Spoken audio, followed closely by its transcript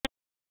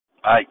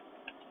I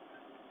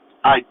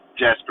I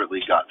desperately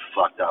got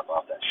fucked up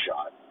off that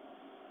shot.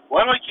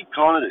 Why do I keep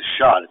calling it a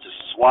shot? It's a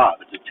swab.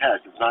 It's a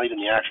test. It's not even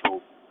the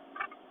actual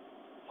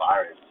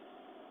virus.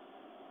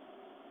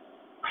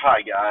 Hi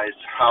guys,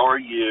 how are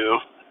you?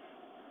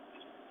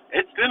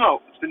 It's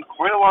been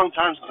quite a long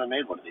time since I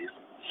made one of these.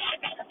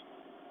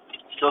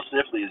 Still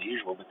sniffly as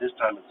usual, but this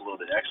time it's a little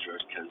bit extra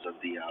because of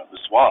the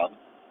swab.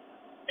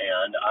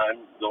 And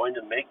I'm going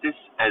to make this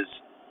as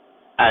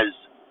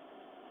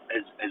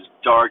as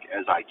dark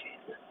as I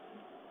can.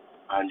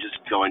 I'm just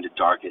going to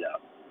dark it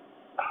up.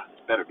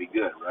 This better be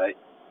good, right?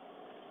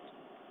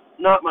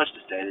 Not much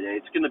to say today.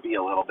 It's going to be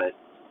a little bit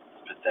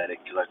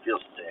pathetic because I feel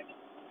sick.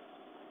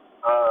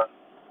 Uh,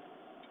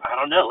 I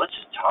don't know. Let's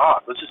just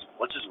talk. Let's just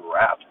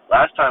rap.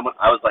 Last time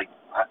I was like,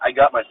 I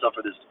got myself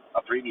for this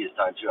a previous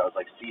time too. I was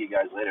like, see you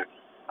guys later.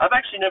 I've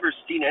actually never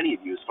seen any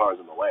of you as far as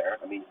I'm aware.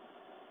 I mean,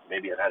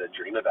 maybe I've had a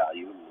dream about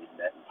you and we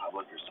met in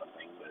public or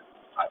something, but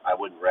I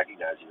wouldn't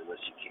recognize you unless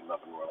you came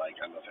up and were like,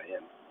 I'm a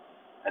fan.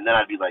 And then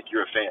I'd be like,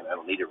 you're a fan. I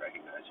don't need to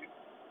recognize you.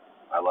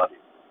 I love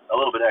you. A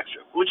little bit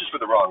extra, which is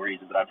for the wrong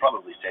reason, but I'd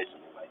probably say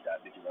something like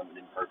that because I'm an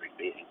imperfect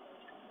being.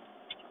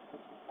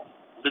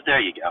 But there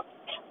you go.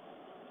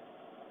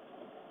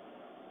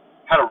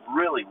 Had a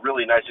really,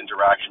 really nice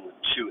interaction with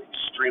two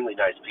extremely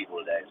nice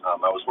people today.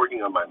 I was working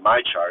on my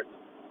chart,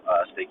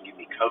 so they can give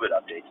me COVID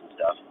updates and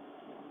stuff.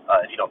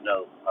 If you don't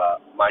know,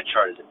 my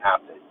chart is an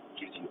app that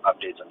gives you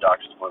updates on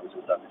doctor's appointments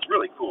and stuff. It's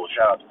really cool.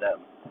 Shout out to them.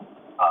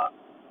 Uh,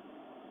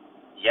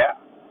 yeah,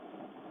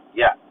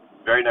 yeah,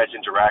 very nice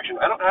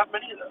interaction. I don't have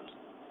many of those,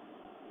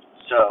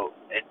 so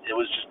it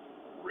was just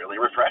really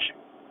refreshing.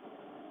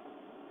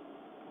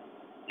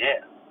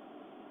 Yeah.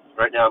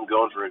 Right now I'm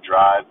going for a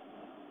drive.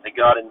 I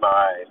got in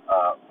my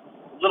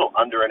little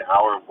under an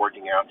hour of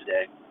working out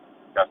today.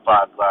 Got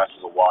 5 glasses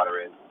of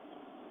water in.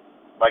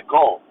 My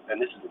goal, and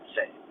this is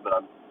insane, but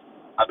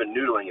I've been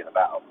noodling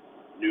about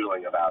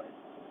it.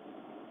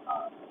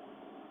 Uh,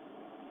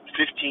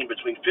 15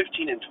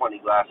 and 20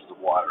 glasses of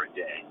water a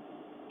day,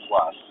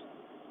 plus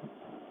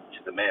to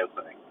the Mayo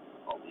Clinic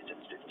only says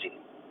 15.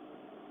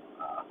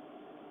 Uh,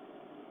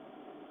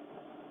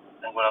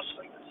 and what else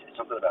was I going to say?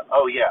 Something about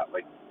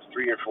like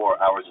 3 or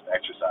 4 hours of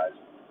exercise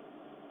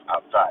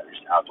outside, or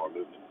just outdoor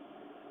movement.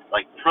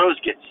 Like pros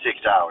get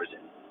 6 hours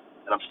in,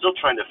 and I'm still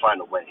trying to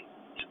find a way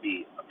to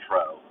be a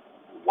pro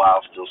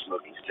while still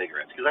smoking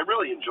cigarettes because I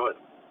really enjoy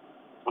them.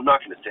 I'm not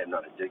going to say I'm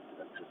not addicted to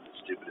them because it's the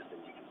stupidest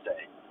thing you can say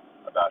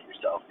about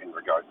yourself in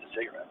regards to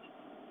cigarettes.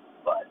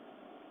 But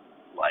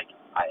like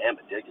I am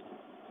addicted,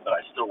 but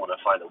I still want to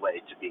find a way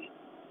to be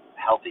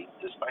healthy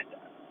despite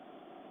that.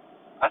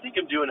 I think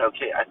I'm doing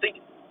okay. I think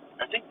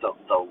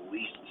the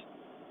least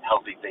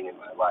healthy thing in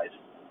my life,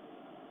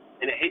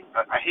 and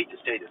I hate to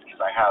say this because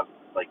I have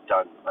like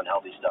done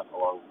unhealthy stuff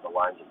along the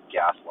lines of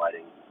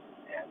gaslighting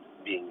and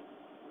being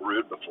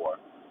rude before,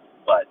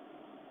 but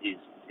is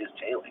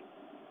tailing.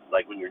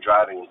 Like when you're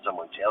driving and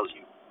someone tails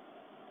you,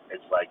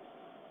 it's like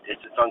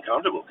it's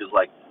uncomfortable because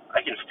like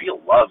I can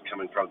feel love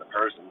coming from the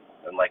person,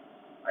 and like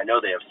I know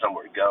they have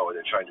somewhere to go, or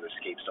they're trying to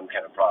escape some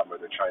kind of problem, or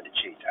they're trying to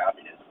chase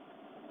happiness,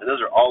 and those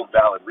are all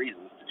valid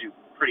reasons to do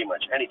pretty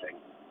much anything,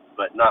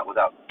 but not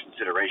without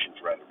consideration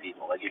for other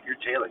people. Like if you're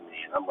tailing me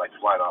and I'm like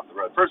flying off the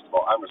road, first of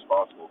all, I'm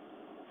responsible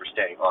for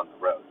staying on the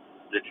road.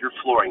 But if you're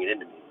flooring it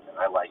into me and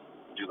I like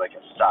do like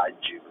a side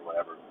juke or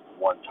whatever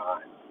one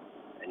time,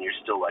 and you're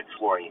still like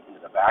flooring it into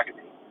the back of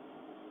me,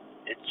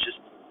 it's just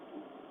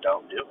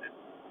don't do it.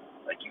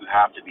 Like you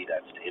have to be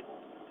that stable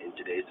in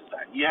today's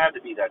society. You had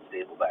to be that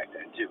stable back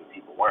then too, but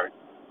people weren't.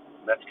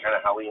 And that's kind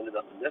of how we ended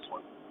up in this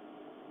one.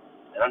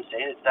 And I'm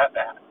saying it's that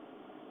bad.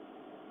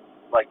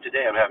 Like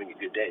today, I'm having a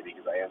good day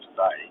because I am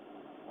society.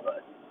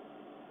 But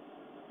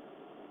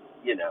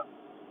you know,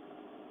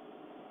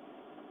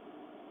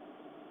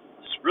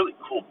 it's a really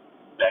cool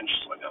bench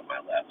swing on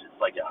my left.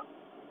 It's like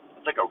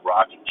a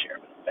rocking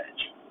chair but a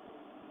bench,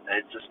 and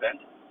it's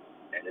suspended,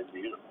 and it's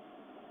beautiful.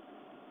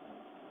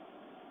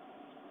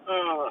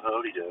 Oh,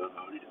 hody do,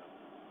 hody do.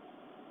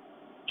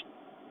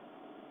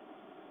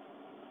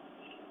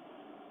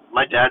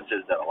 My dad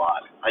says that a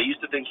lot. I used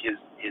to think his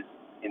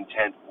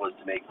intent was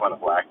to make fun of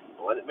black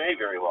people, and it may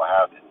very well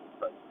have been,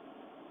 but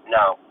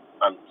now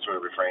I'm sort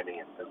of reframing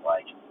it as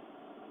like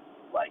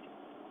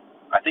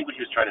I think what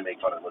he was trying to make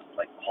fun of was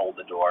like hold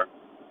the door.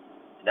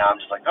 Now I'm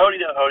just like hody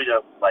do,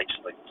 like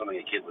just like something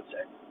a kid would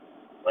say,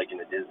 like in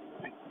a Disney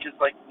movie. Because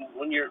like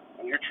when you're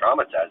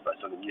traumatized by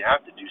something, you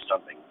have to do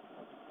something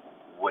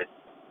with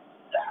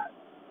that.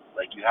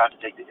 Like you have to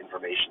take the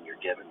information you're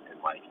given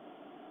and like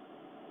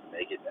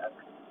make it better.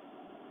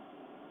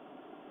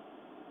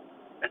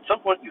 At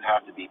some point, you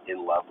have to be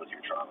in love with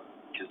your trauma.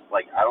 Because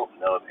like I don't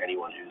know of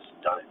anyone who's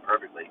done it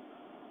perfectly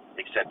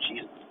except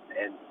Jesus,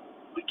 and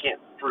we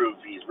can't prove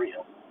he's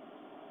real.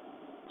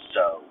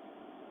 So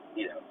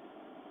you know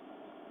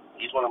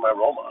he's one of my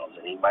role models,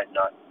 and he might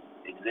not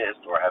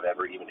exist or have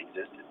ever even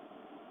existed.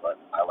 But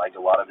I like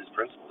a lot of his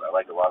principles. I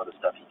like a lot of the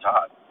stuff he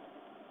taught,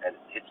 and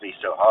it hits me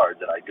so hard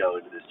that I go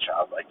into this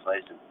childlike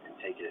place and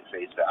take it at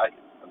face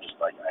value. I'm just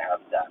like I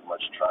have that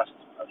much trust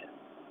of him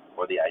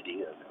or the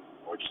idea of him.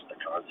 or just the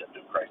concept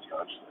of Christ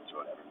consciousness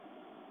or whatever.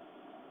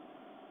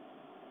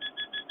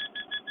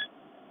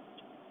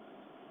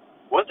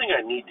 One thing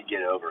I need to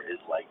get over is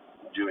like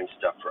doing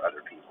stuff for other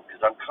people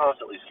because I'm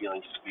constantly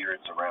feeling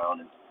spirits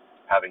around and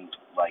having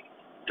like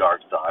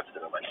dark thoughts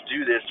that are like,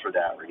 do this for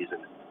that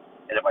reason.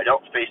 And if I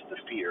don't face the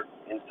fear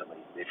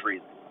instantly, they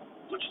freeze me.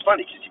 Which is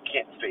funny because you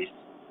can't face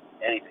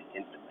anything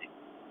instantly.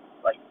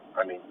 Like,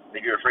 I mean,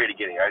 if you're afraid of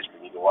getting ice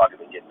cream, you can walk up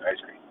and get an ice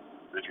cream.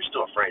 But if you're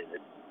still afraid of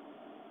it,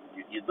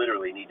 you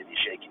literally need to be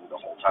shaking the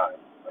whole time.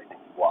 Like, you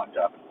walked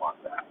up and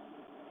walked back.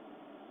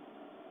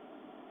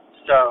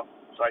 So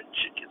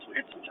shit gets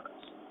weird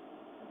sometimes.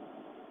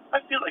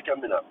 I feel like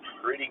I'm in a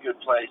pretty good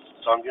place,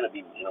 so I'm going to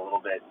be mean a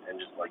little bit and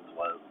just, like,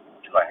 gloat.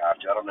 Because I have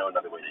to. I don't know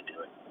another way to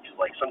do it. Because,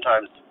 like,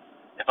 sometimes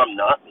if I'm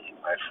not mean,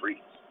 I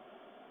freeze.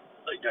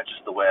 Like, that's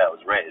just the way I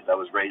was raised. I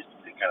was raised to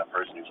be the kind of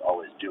person who's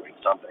always doing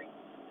something.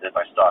 And if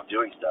I stop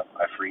doing stuff,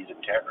 I freeze in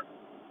terror.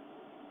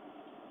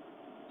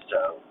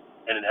 So,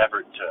 in an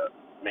effort to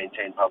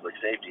maintain public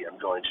safety,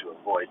 I'm going to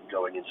avoid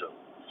going into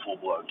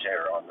full-blown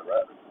terror on the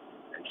road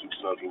and keep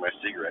smoking my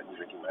cigarette and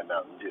drinking my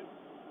Mountain Dew.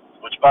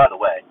 Which, by the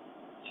way,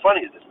 as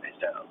funny as this may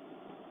sound,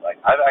 like,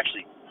 I've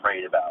actually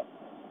prayed about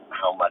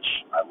how much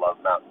I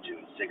love Mountain Dew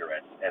and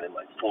cigarettes, and in,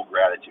 like, full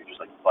gratitude, just,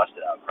 like,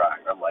 busted out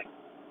crying. I'm like,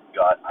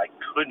 God, I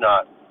could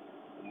not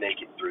make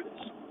it through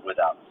this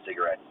without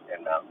cigarettes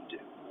and Mountain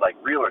Dew. Like,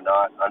 real or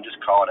not, I'm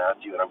just calling out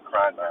to you, and I'm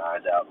crying my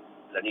eyes out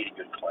because I need a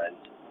good cleanse,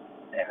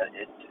 and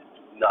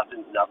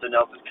nothing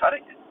else is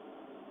cutting it.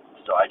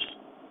 So I just,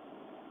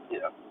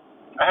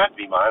 I have to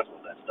be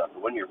mindful of that stuff. But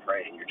when you're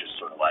praying, you're just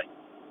sort of like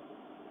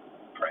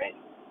praying.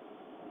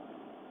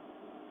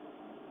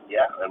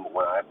 Yeah, and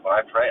when I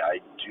pray,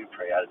 I do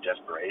pray out of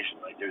desperation.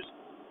 Like there's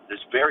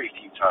very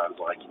few times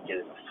when I can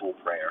get in a full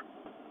prayer,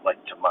 like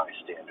to my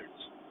standards,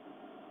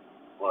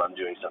 when I'm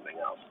doing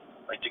something else.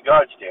 Like to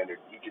God's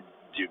standard, you could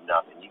do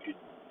nothing. You could,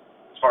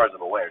 as far as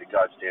I'm aware, to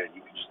God's standard,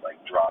 you could just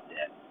like drop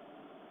dead,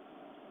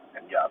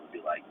 and God would be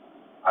like,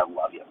 "I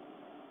love you.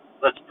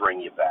 Let's bring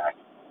you back.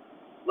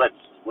 Let's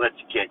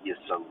get you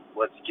some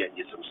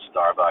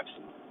Starbucks,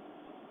 and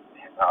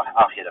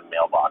I'll hit a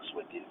mailbox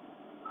with you.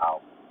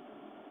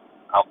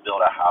 I'll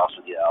build a house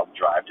with you. I'll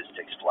drive to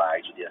Six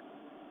Flags with you."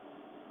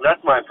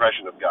 That's my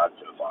impression of God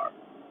so far.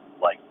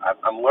 Like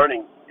I'm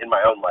learning in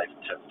my own life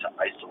to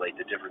isolate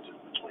the differences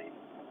between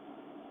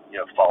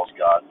false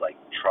gods like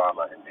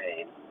trauma and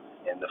pain,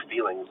 and the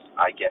feelings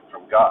I get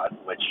from God,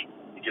 which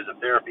because of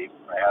therapy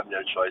I have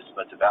no choice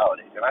but to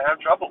validate, and I have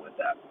trouble with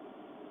that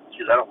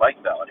because I don't like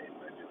validating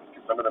my feelings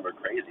because some of them are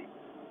crazy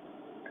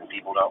and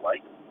people don't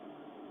like them,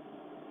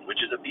 which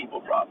is a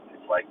people problem.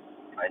 It's like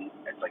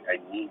I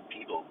need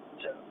people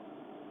to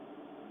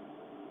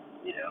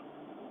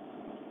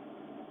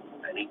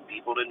I need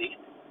people to need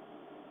me.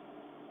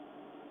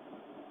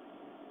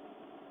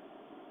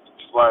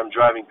 Which is why I'm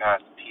driving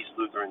past Peace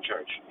Lutheran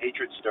Church.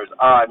 Hatred stirs.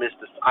 I missed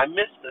this. I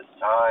missed the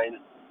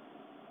sign.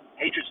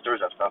 Hatred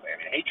stirs up stuff. I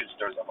mean, hatred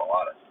stirs up a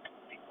lot of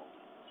people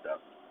stuff.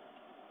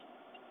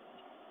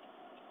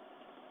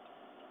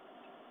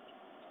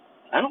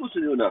 I don't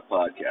listen to enough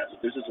podcasts.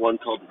 There's this one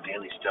called The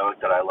Daily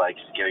Stoic that I like.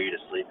 Scare You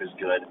to Sleep is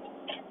good.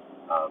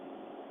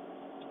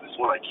 This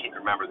one I can't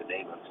remember the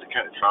name of because it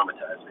kind of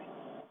traumatized me.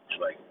 It's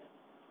like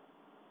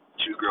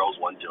 2 girls,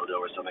 1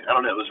 dildo or something. I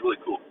don't know. It was really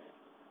cool.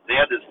 They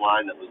had this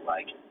line that was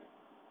like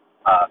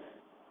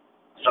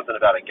something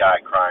about a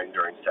guy crying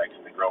during sex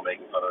and the girl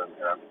making fun of him.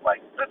 And I'm like,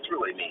 that's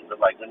really mean.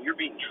 But like when you're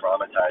being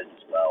traumatized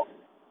as well,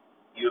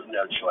 you have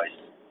no choice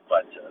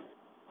but to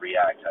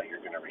react how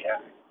you're going to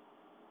react.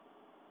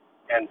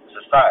 And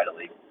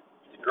societally,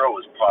 the girl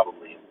was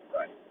probably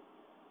right.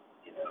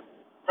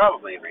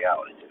 Probably in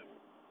reality too.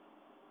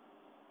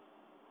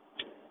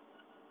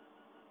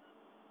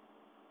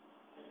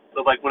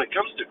 But like when it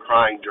comes to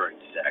crying during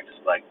sex,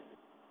 like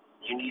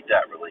you need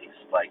that release.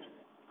 Like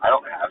I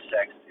don't have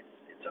sex.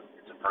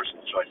 It's a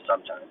personal choice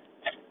sometimes.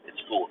 It's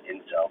full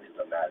incel because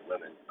I'm mad at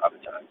women other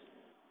times.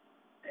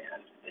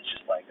 And it's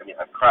just like, I mean,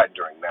 I've cried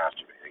during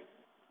masturbating,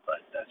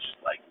 but that's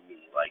just like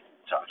me, like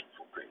talking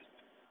full crazy.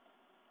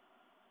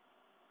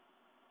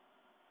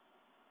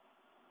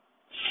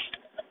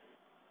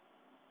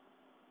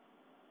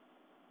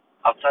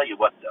 I'll tell you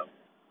what though,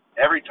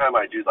 every time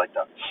I do like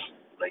the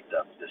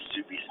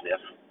soupy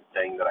sniff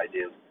thing that I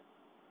do,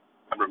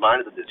 I'm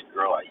reminded of this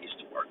girl I used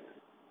to work with.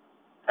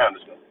 I'm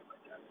just gonna leave it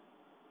like that.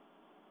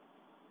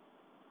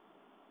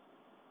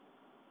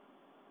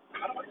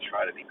 How do I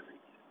try to be creepy?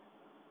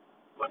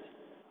 What's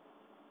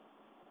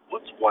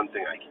what's one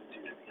thing I can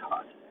do to be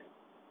hot today?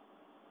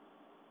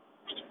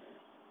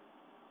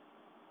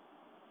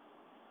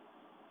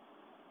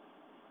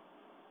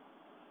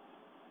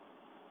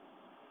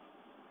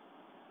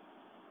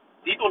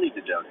 People need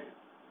to donate.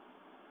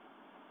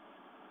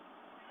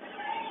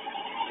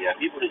 Yeah,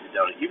 people need to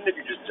donate. Even if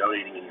you're just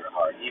donating in your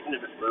heart, even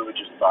if it's literally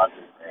just thoughts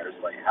and prayers,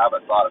 like have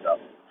a thought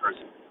about the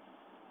person.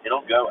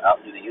 It'll go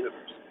out into the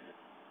universe.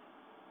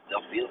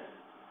 They'll feel it.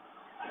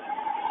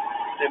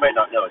 They might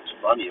not know it's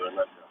from you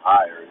unless they're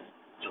high or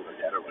until they're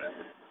dead or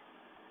whatever.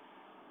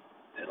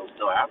 It'll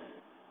still happen.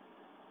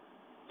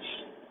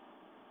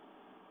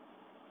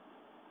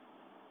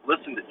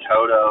 listen to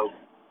Toto,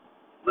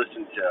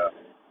 listen to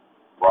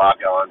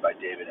Rock On by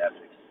David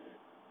Essex.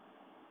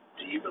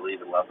 Do You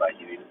Believe in Love by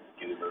Huey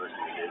Lewis?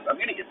 I'm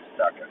going to get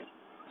stuck on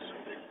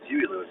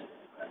Huey Lewis.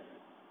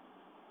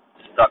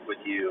 Stuck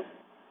With You,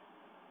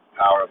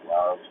 Power of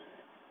Love.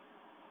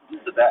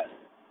 He's the best.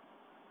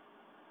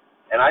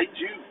 And I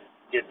do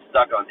get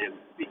stuck on him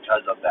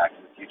because of Back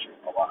to the Future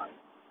a lot,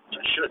 which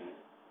I shouldn't.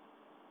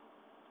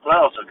 But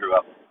I also grew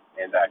up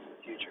in Back to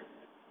the Future.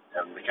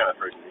 And I'm the kind of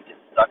person that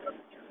gets stuck on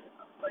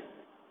like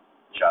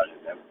childhood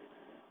memories.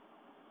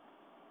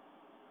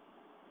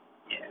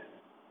 Yeah.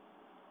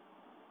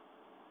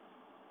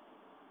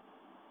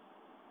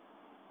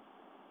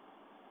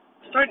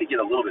 It's starting to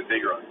get a little bit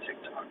bigger on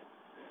TikTok.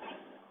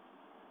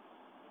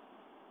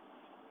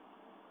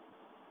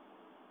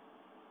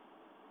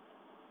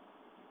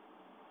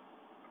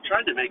 I'm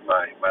trying to make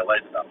my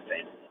life about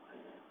fame.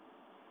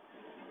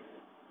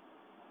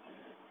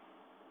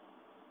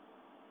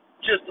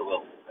 Just a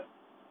little bit.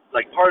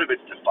 Like part of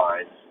it's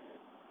defined,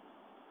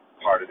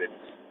 part of it's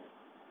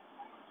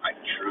I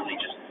truly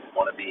just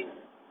want to be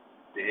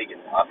big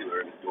and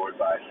popular and adored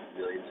by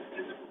millions of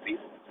physical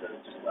people instead of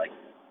just like,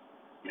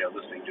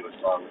 listening to a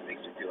song that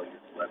makes me feel like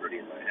a celebrity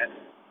in my head.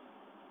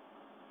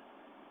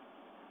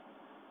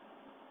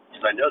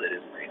 Because I know that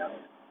isn't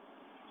reality,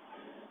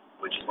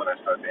 which is when I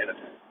start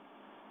manifesting.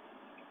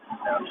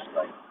 And I'm just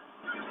like,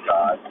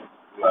 God,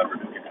 whoever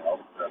can help,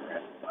 whoever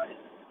has advice,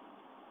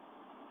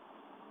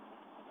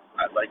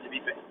 I'd like to be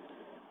famous.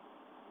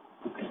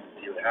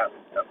 See what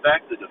happens. Now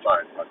back to the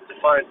defined part. The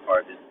defined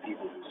part is the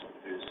people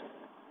whose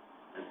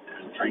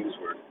dreams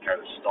were kind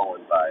of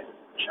stolen by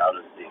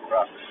childhood being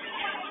rough,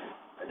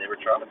 and they were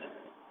traumatized,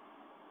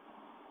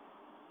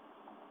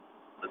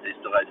 but they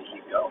still had to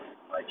keep going.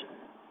 Like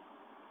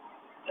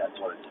that's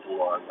when it's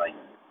full on like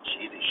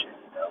cheesy shit,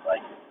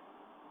 like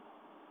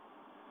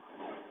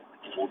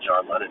full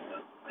John Lennon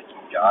mode. Like you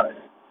gotta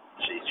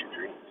chase your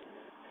dreams.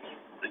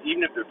 But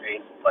even if they're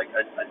painful, like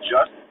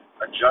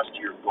adjust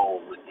your goal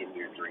within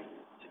your dream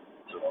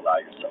to allow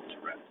yourself to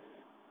rest.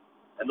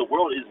 And the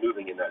world is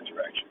moving in that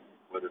direction,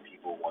 whether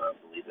people want to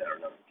believe that or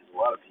not. Because a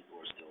lot of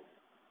people are still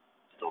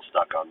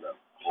stuck on the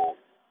whole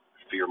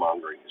fear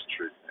mongering is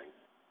truth thing,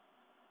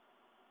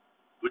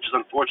 which is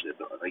unfortunate.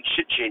 But like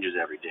shit changes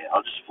every day.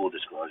 I'll just full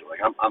disclosure.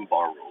 Like I'm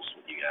bar rules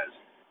with you guys.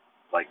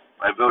 Like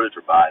I voted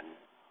for Biden,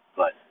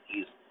 but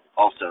he's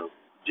also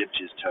dipped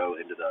his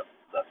toe into the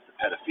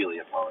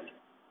pedophilia pond,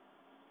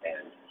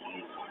 and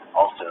he's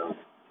also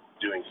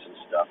doing some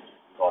stuff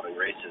involving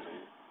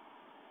racism,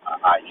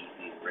 i.e.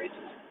 being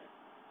racist.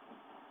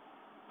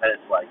 And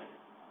it's like,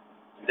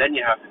 then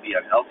you have to be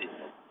unhealthy.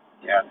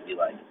 You have to be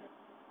like,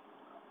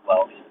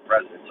 well, he's the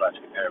president, so I have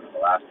to compare him with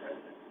the last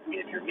president. I mean,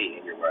 if you're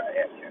me and you're where I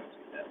am, you have to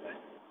be that way.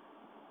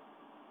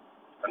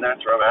 And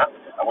that's where I'm at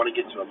with it. I want to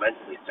get to a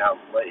mentally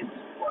sound place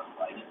where I'm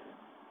like,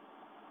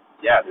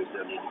 yeah, there's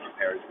no need to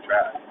compare and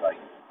contrast.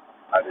 Like,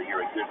 either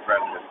you're a good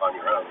president on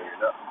your own or you're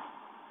not.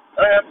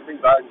 And I have to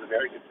think Biden's a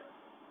very good president.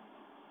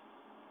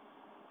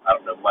 I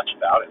don't know much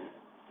about him.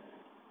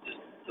 Just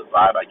the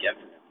vibe I get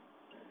from him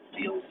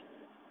feels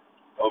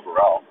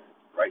overall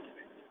right to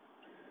me.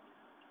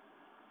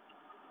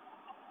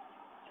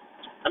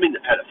 I mean,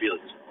 the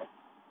pedophilia is one.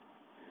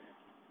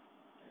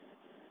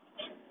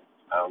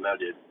 I don't know,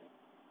 dude.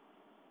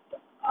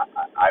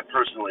 I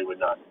personally would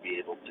not be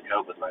able to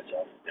cope with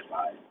myself if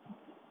I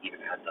even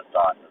had the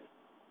thought of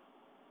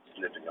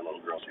sniffing a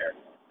little girl's hair.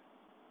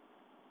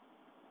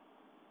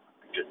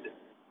 I couldn't do it.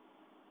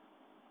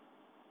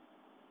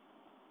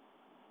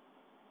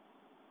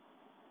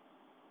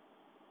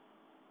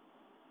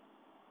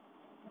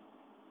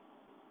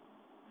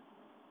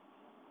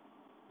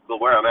 But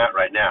where I'm at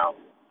right now,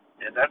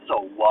 and that's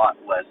a lot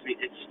less. I mean,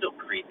 it's still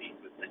creepy,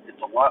 but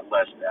it's a lot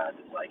less bad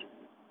than like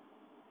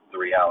the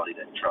reality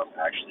that Trump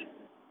actually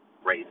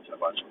raped a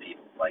bunch of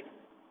people, like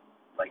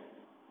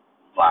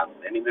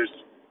violent. I mean, there's,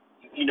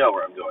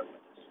 where I'm going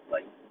with this,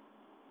 like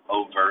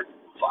overt,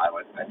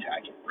 violent,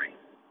 attacking rape.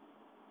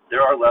 There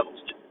are levels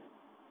to it,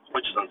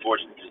 which is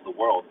unfortunate because the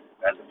world,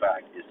 as a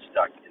fact, is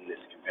stuck in this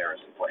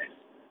comparison place.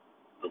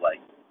 But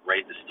like,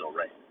 rape is still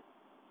rape,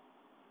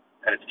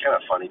 and it's kind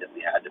of funny that we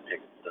had to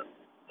pick the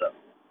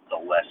the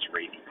less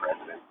rapey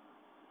president.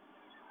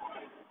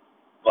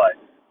 But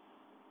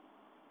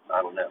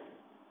I don't know.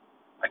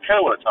 I kind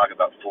of want to talk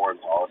about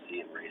foreign policy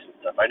and race and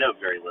stuff. I know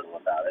very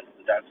little about it,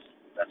 but that's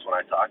when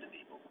I talk to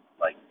people.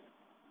 Like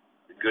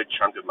a good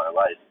chunk of my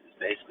life is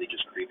basically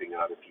just creeping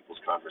in other people's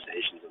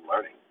conversations and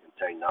learning and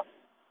saying nothing.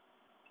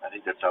 I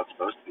think that's how it's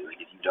supposed to be. Like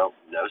if you don't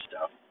know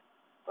stuff,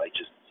 like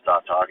just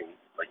stop talking.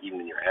 Like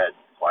even in your head,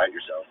 quiet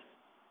yourself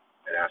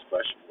and ask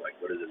questions. Like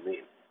what does it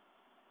mean?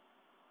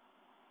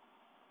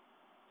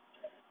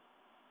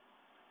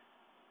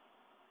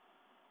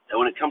 And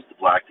when it comes to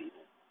black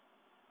people,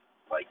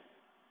 like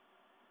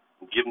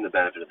give them the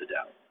benefit of the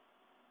doubt.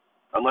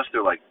 Unless they're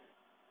like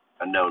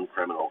a known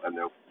criminal and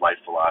their life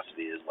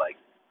philosophy is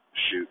like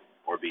shoot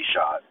or be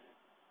shot,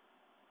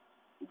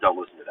 don't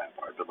listen to that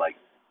part. But like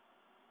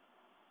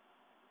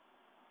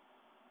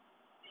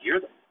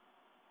hear them,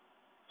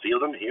 feel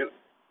them, hear them.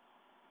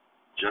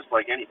 just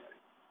like anybody.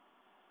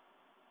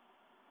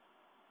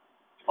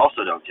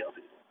 Also, don't tell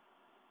people.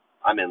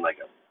 I'm in like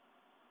a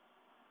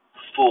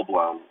full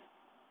blown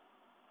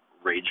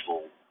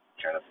rageful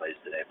kind of place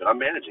today, but I'm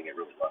managing it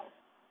really well.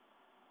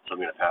 So I'm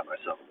gonna pat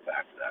myself on the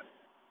back for that.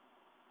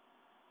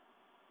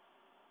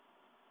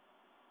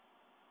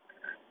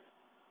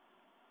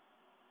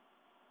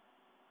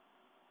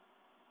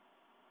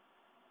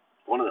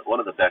 One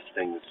of the best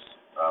things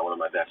one of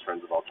my best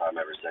friends of all time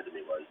ever said to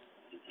me was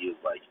he was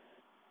like,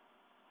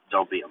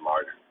 "Don't be a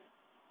martyr."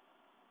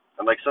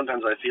 And like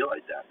sometimes I feel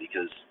like that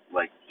because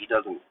like he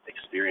doesn't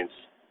experience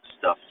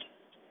stuff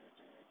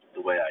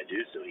the way I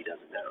do, so he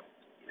doesn't know.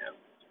 You know,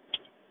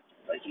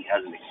 like he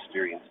hasn't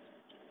experienced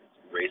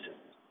racism.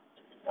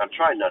 I'm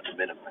trying not to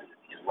minimize it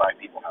because black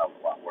people have a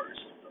lot worse.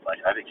 But like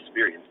I've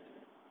experienced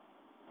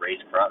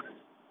race crime.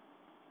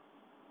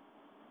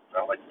 I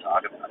don't like to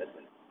talk about it,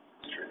 but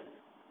it's true.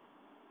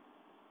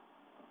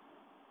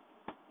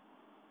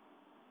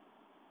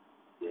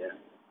 Yeah,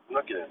 I'm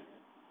not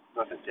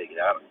gonna take it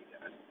out on you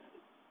guys.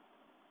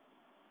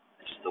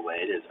 It's just the way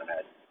it is.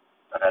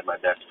 I've had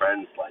my best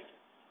friends like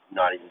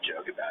not even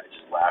joke about it,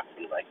 just laugh and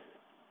be like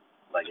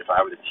if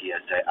I were the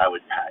TSA, I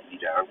would pat you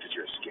down because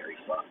you're a scary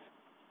fuck.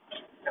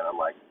 And I'm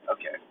like,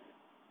 okay,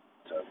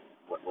 so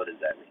what does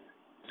that mean?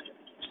 Just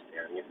gonna keep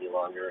staring at me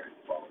longer and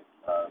falling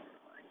in love?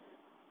 Like,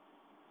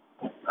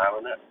 I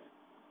don't know.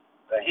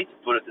 I hate to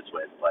put it this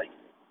way, but like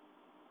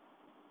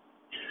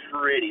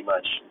pretty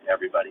much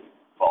everybody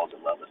falls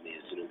in love with me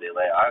as soon as they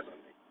lay eyes on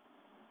me,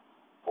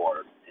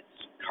 or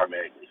it's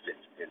karmically fit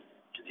in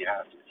because you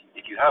have to.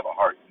 If you have a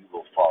heart, you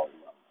will fall in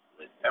love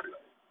with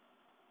everybody.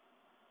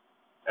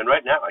 And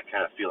right now, I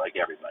kind of feel like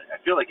everybody. I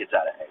feel like it's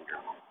out of anger.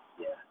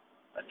 Yeah,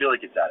 I feel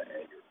like it's out of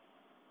anger.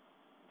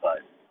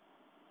 But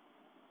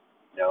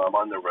I'm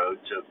on the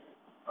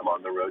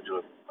road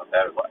to a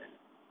better life.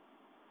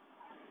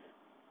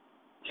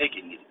 Take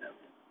it easy now.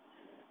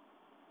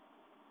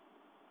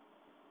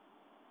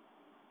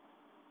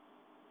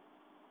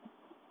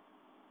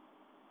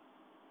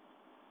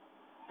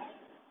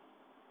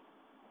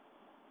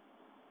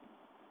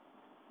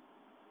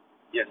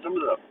 Yeah,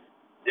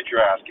 if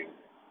you're asking,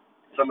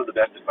 some of the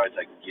best advice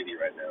I can give you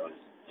right now is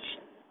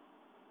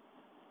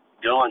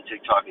go on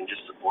TikTok and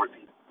just support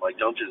people. Like,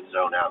 don't just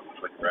zone out and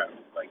click around.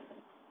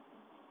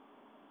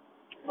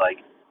 Like,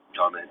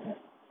 comment,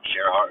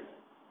 share hard.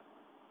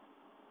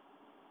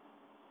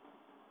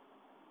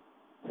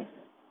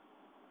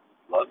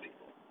 Love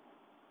people.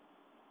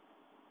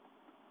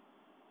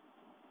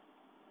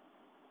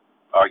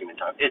 Argument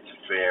time. It's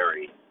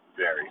very,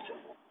 very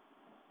simple.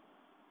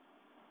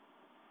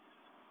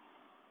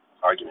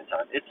 Argument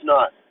time. It's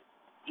not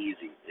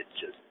easy. It's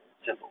just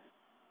simple.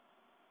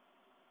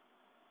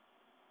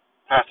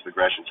 Passive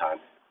aggression time.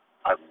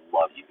 I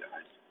love you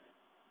guys.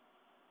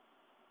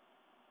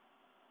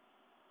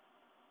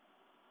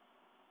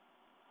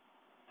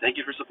 Thank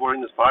you for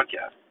supporting this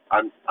podcast.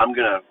 I'm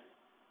gonna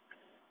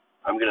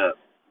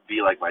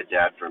be like my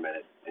dad for a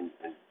minute and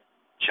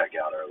check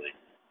out early.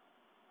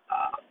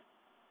 Uh,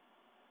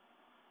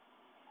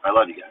 I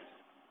love you guys.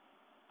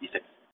 Be safe.